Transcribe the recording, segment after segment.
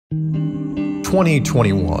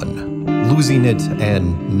2021, losing it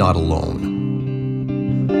and not alone.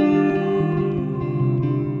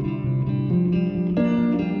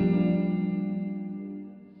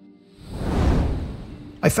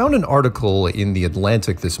 I found an article in The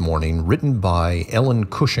Atlantic this morning written by Ellen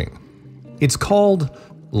Cushing. It's called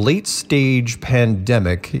Late Stage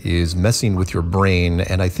Pandemic is Messing with Your Brain,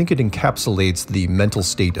 and I think it encapsulates the mental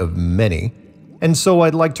state of many. And so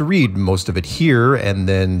I'd like to read most of it here and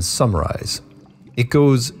then summarize. It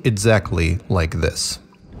goes exactly like this.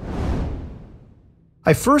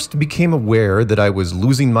 I first became aware that I was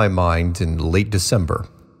losing my mind in late December.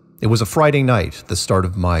 It was a Friday night, the start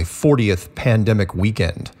of my 40th pandemic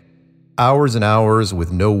weekend. Hours and hours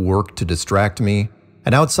with no work to distract me,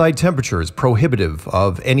 and outside temperatures prohibitive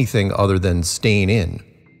of anything other than staying in.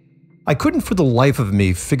 I couldn't for the life of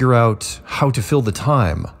me figure out how to fill the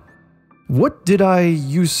time. What did I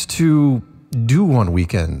used to do on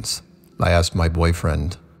weekends? I asked my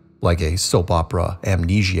boyfriend, like a soap opera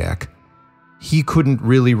amnesiac. He couldn't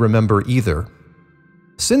really remember either.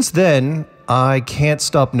 Since then, I can't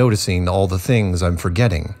stop noticing all the things I'm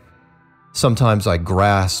forgetting. Sometimes I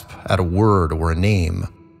grasp at a word or a name.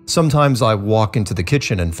 Sometimes I walk into the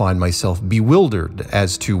kitchen and find myself bewildered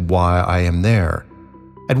as to why I am there.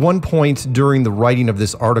 At one point during the writing of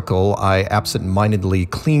this article, I absent-mindedly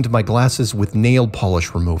cleaned my glasses with nail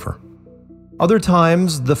polish remover. Other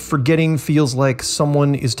times, the forgetting feels like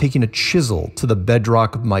someone is taking a chisel to the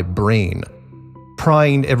bedrock of my brain,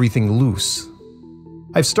 prying everything loose.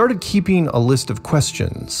 I've started keeping a list of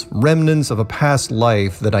questions, remnants of a past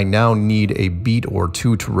life that I now need a beat or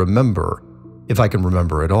two to remember, if I can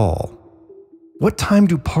remember at all. What time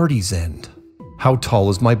do parties end? How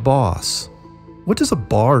tall is my boss? What does a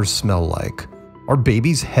bar smell like? Are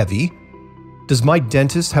babies heavy? Does my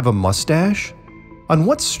dentist have a mustache? On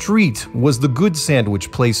what street was the good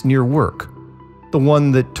sandwich place near work? The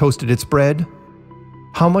one that toasted its bread?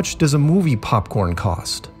 How much does a movie popcorn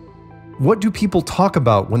cost? What do people talk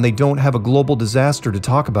about when they don't have a global disaster to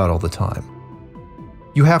talk about all the time?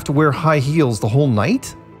 You have to wear high heels the whole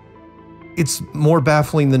night? It's more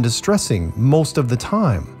baffling than distressing most of the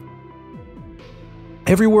time.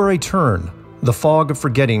 Everywhere I turn, the fog of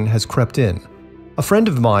forgetting has crept in. A friend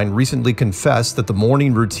of mine recently confessed that the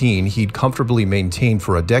morning routine he'd comfortably maintained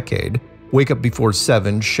for a decade, wake up before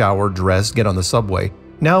 7, shower, dress, get on the subway,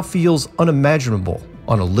 now feels unimaginable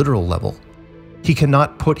on a literal level. He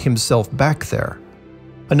cannot put himself back there.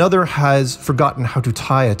 Another has forgotten how to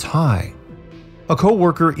tie a tie. A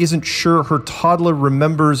coworker isn't sure her toddler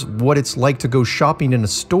remembers what it's like to go shopping in a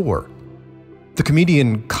store. The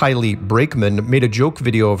comedian Kylie Brakeman made a joke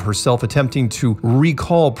video of herself attempting to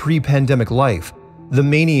recall pre-pandemic life, the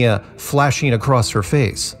mania flashing across her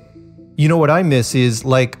face. You know what I miss is,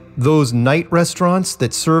 like, those night restaurants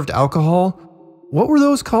that served alcohol. What were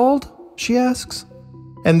those called? She asks.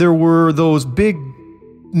 And there were those big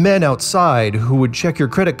men outside who would check your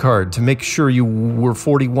credit card to make sure you were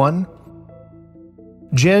 41.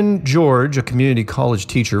 Jen George, a community college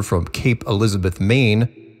teacher from Cape Elizabeth, Maine,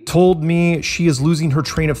 told me she is losing her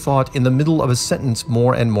train of thought in the middle of a sentence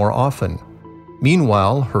more and more often.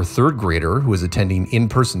 Meanwhile, her third grader, who is attending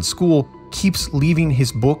in-person school, keeps leaving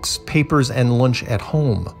his books, papers, and lunch at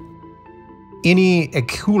home. Ini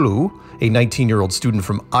Ekulu, a 19-year-old student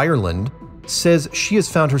from Ireland, says she has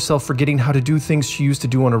found herself forgetting how to do things she used to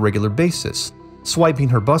do on a regular basis, swiping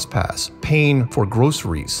her bus pass, paying for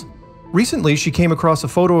groceries. Recently, she came across a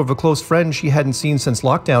photo of a close friend she hadn't seen since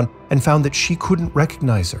lockdown and found that she couldn't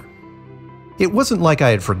recognize her. It wasn't like I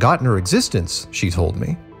had forgotten her existence, she told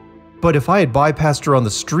me. But if I had bypassed her on the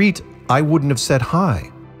street, I wouldn't have said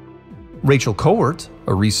hi. Rachel Cowart,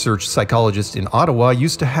 a research psychologist in Ottawa,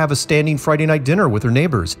 used to have a standing Friday night dinner with her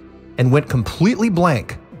neighbors and went completely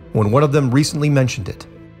blank when one of them recently mentioned it.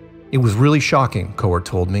 It was really shocking, Cowart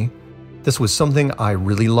told me. This was something I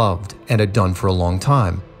really loved and had done for a long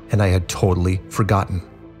time, and I had totally forgotten.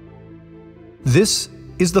 This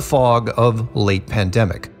is the fog of late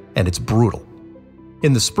pandemic, and it's brutal.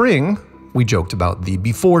 In the spring, we joked about the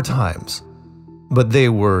before times, but they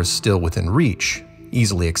were still within reach,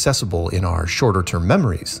 easily accessible in our shorter-term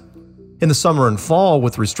memories. In the summer and fall,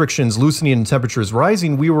 with restrictions loosening and temperatures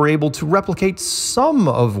rising, we were able to replicate some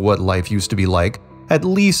of what life used to be like, at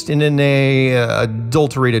least in an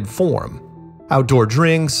adulterated form. Outdoor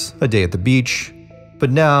drinks, a day at the beach.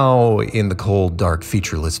 But now, in the cold, dark,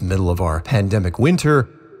 featureless middle of our pandemic winter,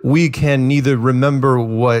 we can neither remember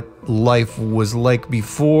what life was like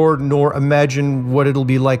before nor imagine what it'll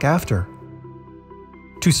be like after.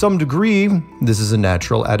 To some degree, this is a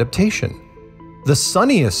natural adaptation. The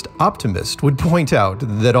sunniest optimist would point out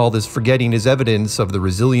that all this forgetting is evidence of the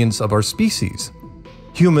resilience of our species.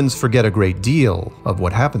 Humans forget a great deal of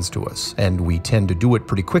what happens to us, and we tend to do it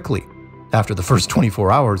pretty quickly, after the first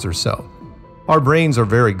 24 hours or so. Our brains are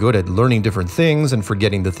very good at learning different things and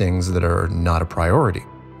forgetting the things that are not a priority,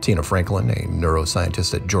 Tina Franklin, a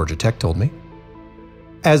neuroscientist at Georgia Tech, told me.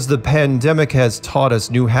 As the pandemic has taught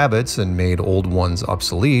us new habits and made old ones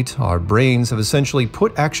obsolete, our brains have essentially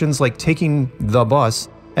put actions like taking the bus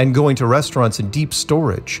and going to restaurants in deep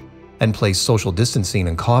storage, and placed social distancing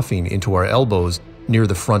and coughing into our elbows near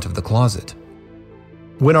the front of the closet.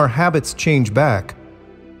 When our habits change back,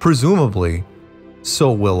 presumably,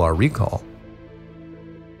 so will our recall.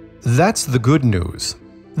 That's the good news.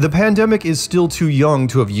 The pandemic is still too young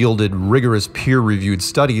to have yielded rigorous peer-reviewed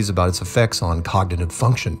studies about its effects on cognitive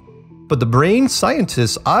function. But the brain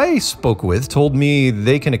scientists I spoke with told me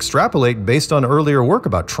they can extrapolate based on earlier work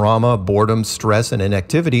about trauma, boredom, stress, and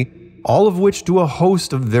inactivity, all of which do a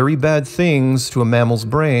host of very bad things to a mammal's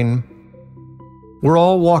brain. We're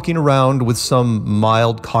all walking around with some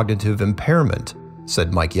mild cognitive impairment,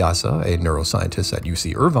 said Mike Yassa, a neuroscientist at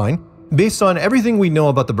UC Irvine. Based on everything we know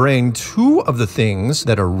about the brain, two of the things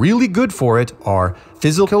that are really good for it are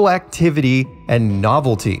physical activity and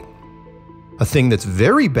novelty. A thing that's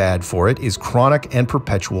very bad for it is chronic and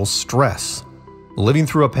perpetual stress. Living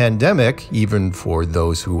through a pandemic, even for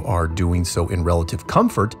those who are doing so in relative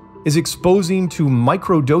comfort, is exposing to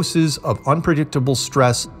microdoses of unpredictable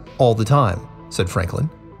stress all the time, said Franklin,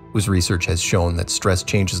 whose research has shown that stress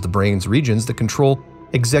changes the brain's regions that control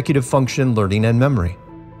executive function, learning, and memory.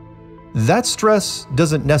 That stress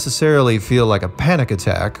doesn't necessarily feel like a panic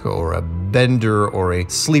attack or a bender or a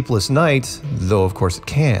sleepless night, though of course it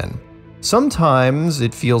can. Sometimes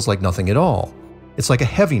it feels like nothing at all. It's like a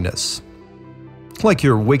heaviness. Like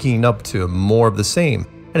you're waking up to more of the same,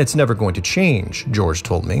 and it's never going to change, George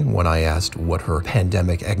told me when I asked what her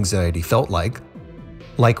pandemic anxiety felt like.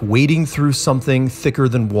 Like wading through something thicker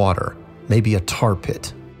than water, maybe a tar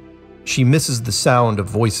pit. She misses the sound of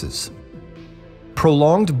voices.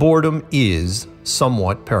 Prolonged boredom is,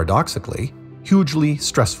 somewhat paradoxically, hugely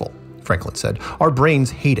stressful, Franklin said. Our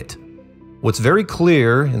brains hate it. What's very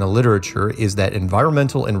clear in the literature is that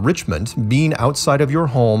environmental enrichment, being outside of your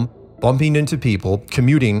home, bumping into people,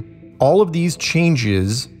 commuting, all of these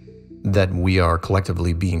changes that we are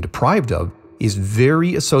collectively being deprived of, is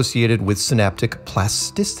very associated with synaptic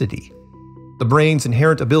plasticity, the brain's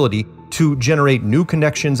inherent ability to generate new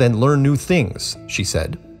connections and learn new things, she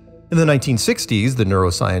said. In the 1960s, the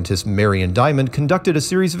neuroscientist Marion Diamond conducted a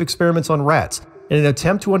series of experiments on rats in an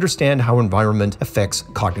attempt to understand how environment affects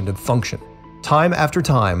cognitive function. Time after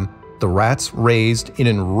time, the rats raised in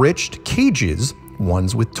enriched cages,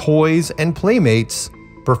 ones with toys and playmates,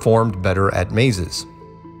 performed better at mazes.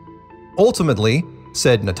 Ultimately,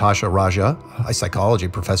 said Natasha Raja, a psychology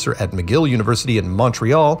professor at McGill University in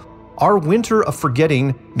Montreal, our winter of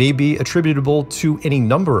forgetting may be attributable to any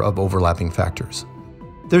number of overlapping factors.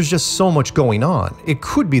 There's just so much going on. It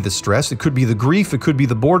could be the stress, it could be the grief, it could be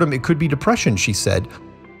the boredom, it could be depression, she said.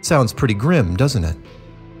 Sounds pretty grim, doesn't it?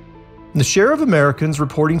 The share of Americans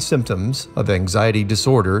reporting symptoms of anxiety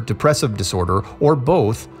disorder, depressive disorder, or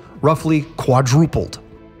both roughly quadrupled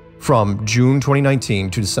from June 2019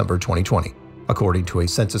 to December 2020, according to a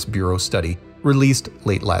Census Bureau study released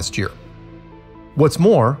late last year. What's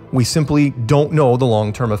more, we simply don't know the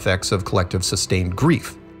long-term effects of collective sustained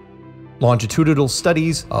grief. Longitudinal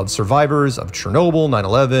studies of survivors of Chernobyl,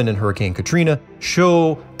 9/11, and Hurricane Katrina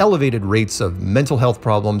show elevated rates of mental health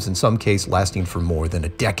problems, in some cases lasting for more than a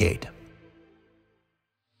decade.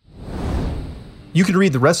 You can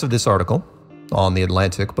read the rest of this article on The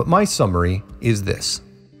Atlantic, but my summary is this.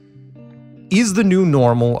 Is the new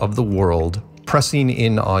normal of the world pressing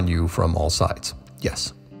in on you from all sides?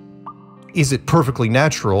 Yes. Is it perfectly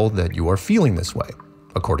natural that you are feeling this way?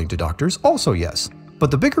 According to doctors, also yes. But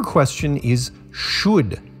the bigger question is,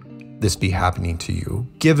 should this be happening to you,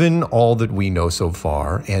 given all that we know so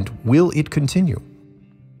far, and will it continue?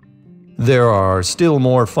 There are still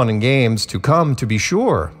more fun and games to come, to be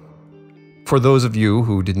sure. For those of you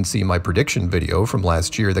who didn't see my prediction video from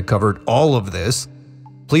last year that covered all of this,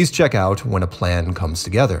 please check out when a plan comes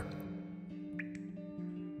together.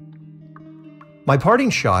 My parting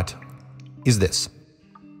shot is this.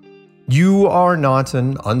 You are not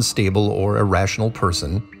an unstable or irrational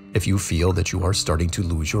person if you feel that you are starting to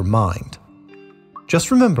lose your mind.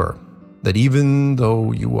 Just remember that even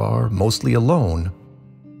though you are mostly alone,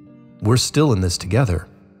 we're still in this together,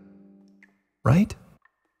 right?